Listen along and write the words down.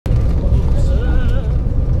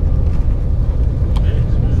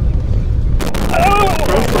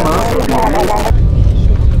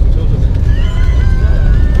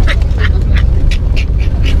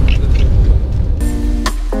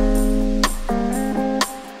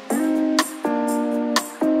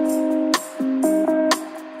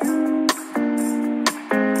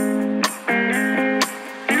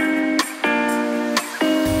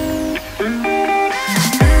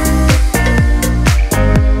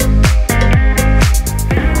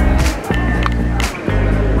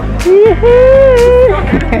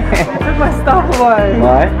Took my stuff away.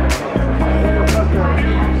 Why?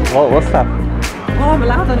 What's that? Oh, I'm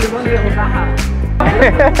allowed only one little bag.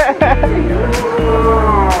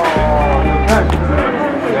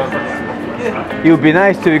 You'd be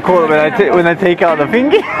nice to be caught when I take out the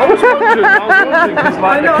thingy. I was wondering because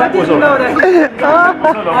like the cap was on. I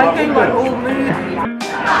think like all moody.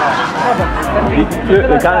 You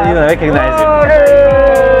can't even recognize him.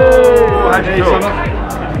 How'd you feel?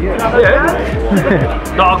 Yeah.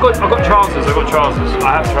 No, I've got trousers. I've got trousers. I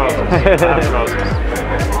have trousers.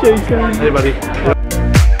 Jason. Hey, buddy.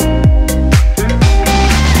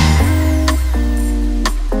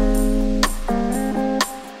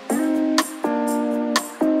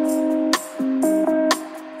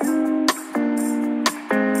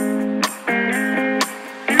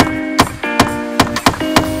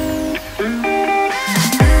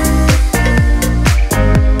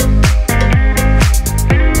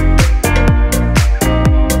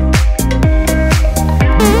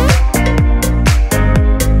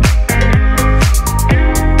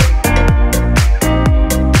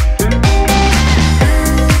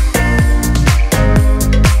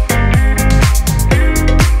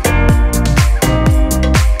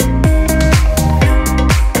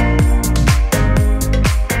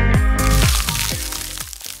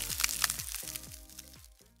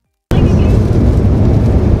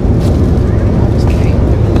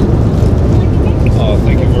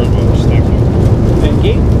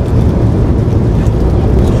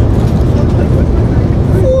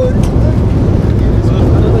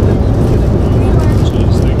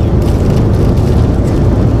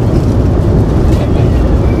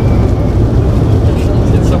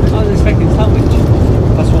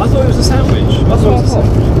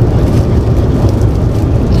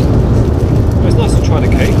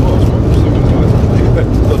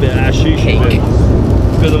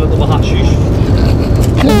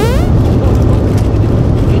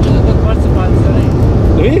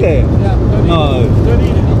 Really? Yeah. No.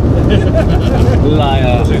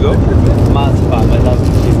 Liar. What's it got? Marzipan, but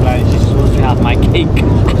she's lying. She's supposed to have my cake.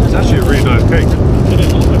 It's actually a really nice cake.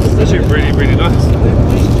 It's actually really, really nice.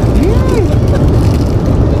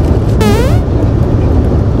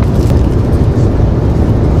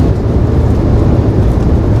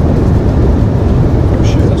 Oh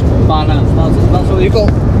shit, that's what. Balance. That's what you got.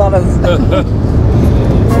 Balance.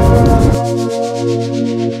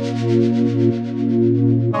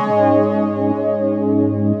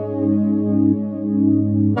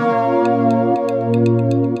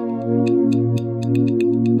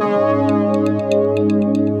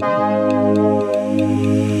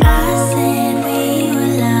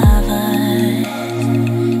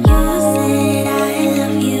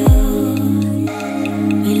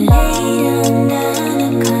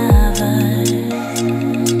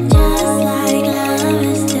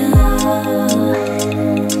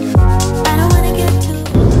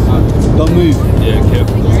 Don't move. Yeah,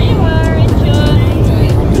 careful.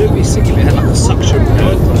 It would be sick if it had like a suction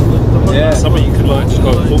pad. Yeah. Something you could like just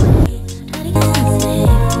go for.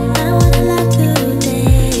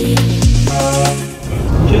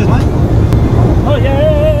 Cheers, mate. Oh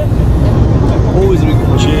yeah! Always drink.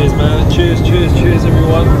 Cheers, man. Cheers, cheers, cheers,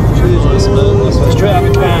 everyone. Cheers, nice man. Nice man. Straight out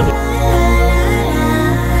of band.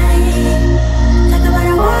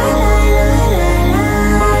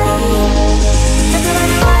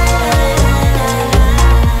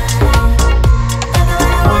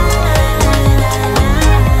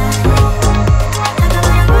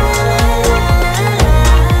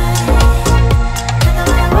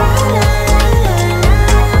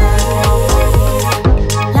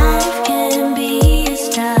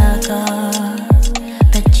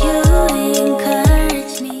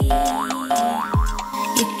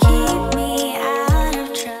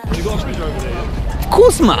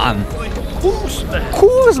 Man.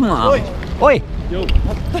 Course, man. Oi. Yo.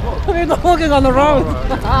 We're not walking on the road.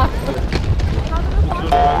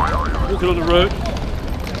 Walking on the road.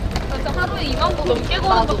 하루에 2만 보 넘게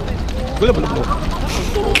거는 것도 있고.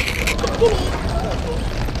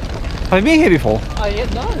 Have you been here before? Yeah,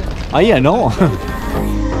 no. Oh yeah, no.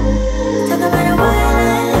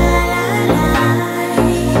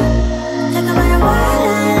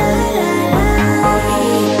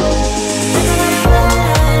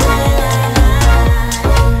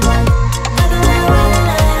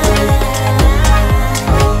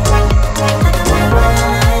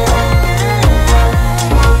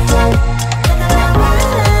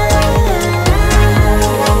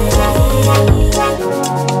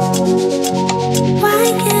 Why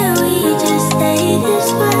can't we just stay this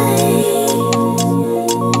way?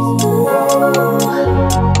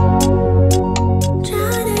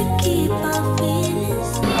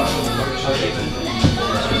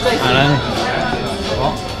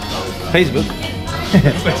 Facebook.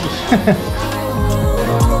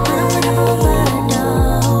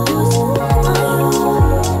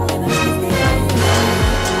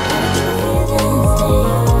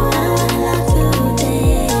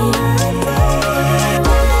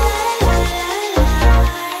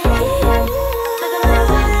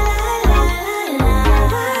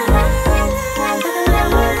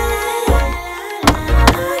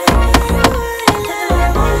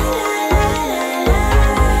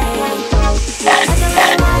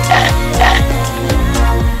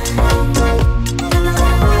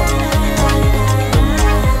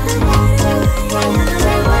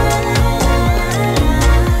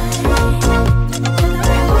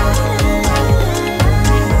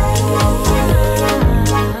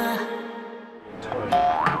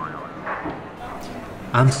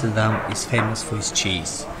 Amsterdam is famous for its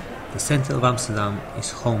cheese. The center of Amsterdam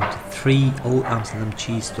is home to 3 Old Amsterdam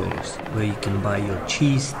cheese stores where you can buy your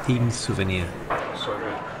cheese-themed souvenir. So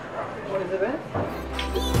good. What is it?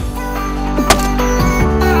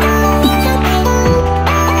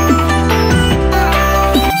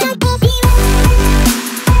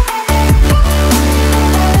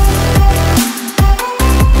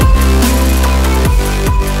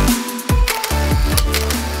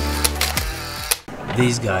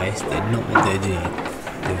 These guys, they know what they're doing.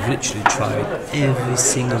 They've literally tried every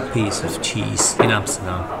single piece of cheese in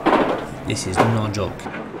Amsterdam. This is no joke.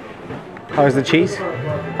 How is the cheese?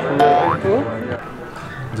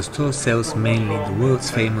 The store sells mainly the world's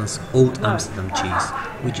famous Old Amsterdam cheese,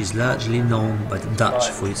 which is largely known by the Dutch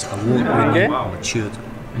for its award-winning, matured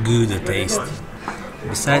Gouda taste.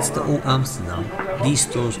 Besides the Old Amsterdam, these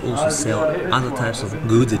stores also sell other types of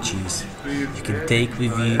Gouda cheese you can take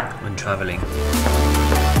with you when traveling.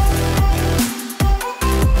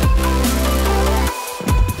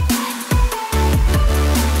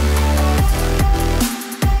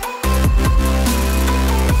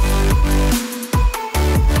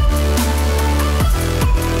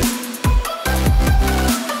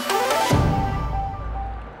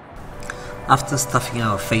 After stuffing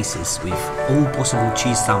our faces with all possible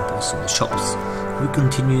cheese samples from the shops, we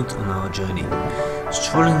continued on our journey,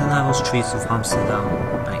 strolling the narrow streets of Amsterdam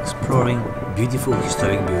and exploring beautiful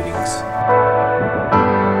historic buildings.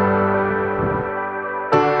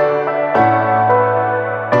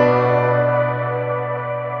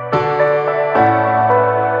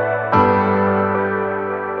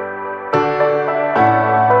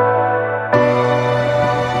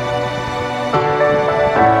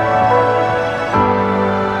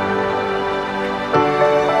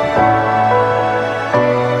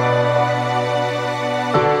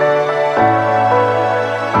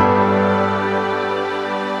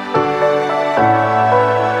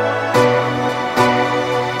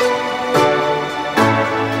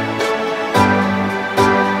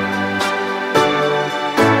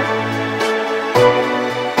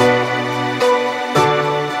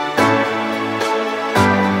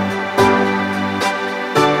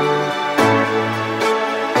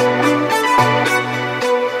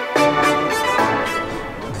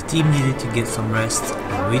 The team needed to get some rest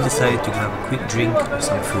and we decided to grab a quick drink or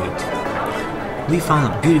some food. We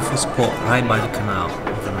found a beautiful spot right by the canal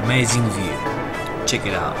with an amazing view. Check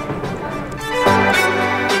it out.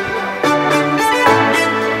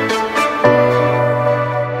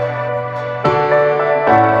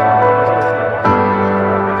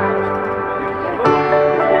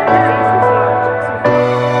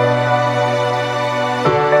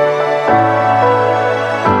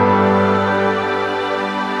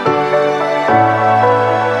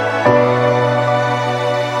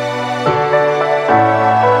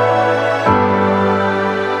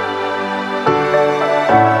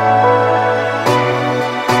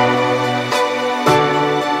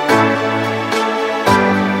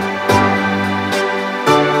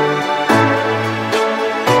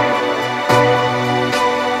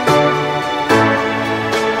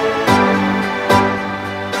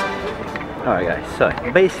 Alright guys,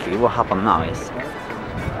 so basically what happened now is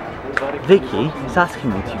Vicky is asking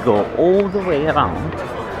me to go all the way around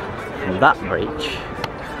from that bridge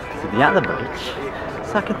to the other bridge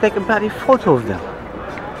so I can take a bloody photo of them.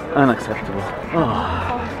 Unacceptable.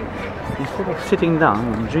 Oh. Instead of sitting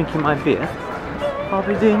down and drinking my beer, I'll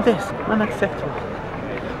be doing this. Unacceptable.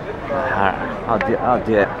 I'll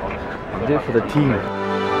do it for the team.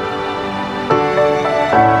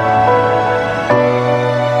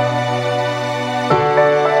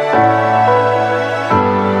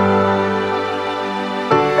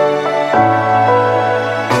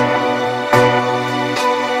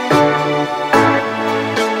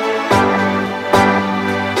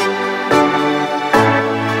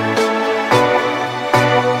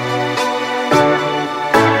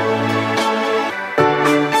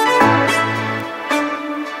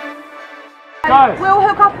 Nice. We'll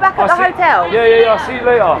hook up back at the hotel. Yeah, I'll see you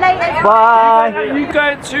later. Later. Bye. You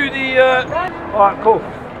going to the, alright, cool.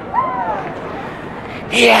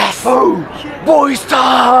 Yes! Boys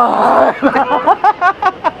time!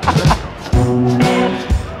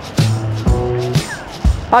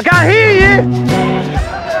 I can't hear you!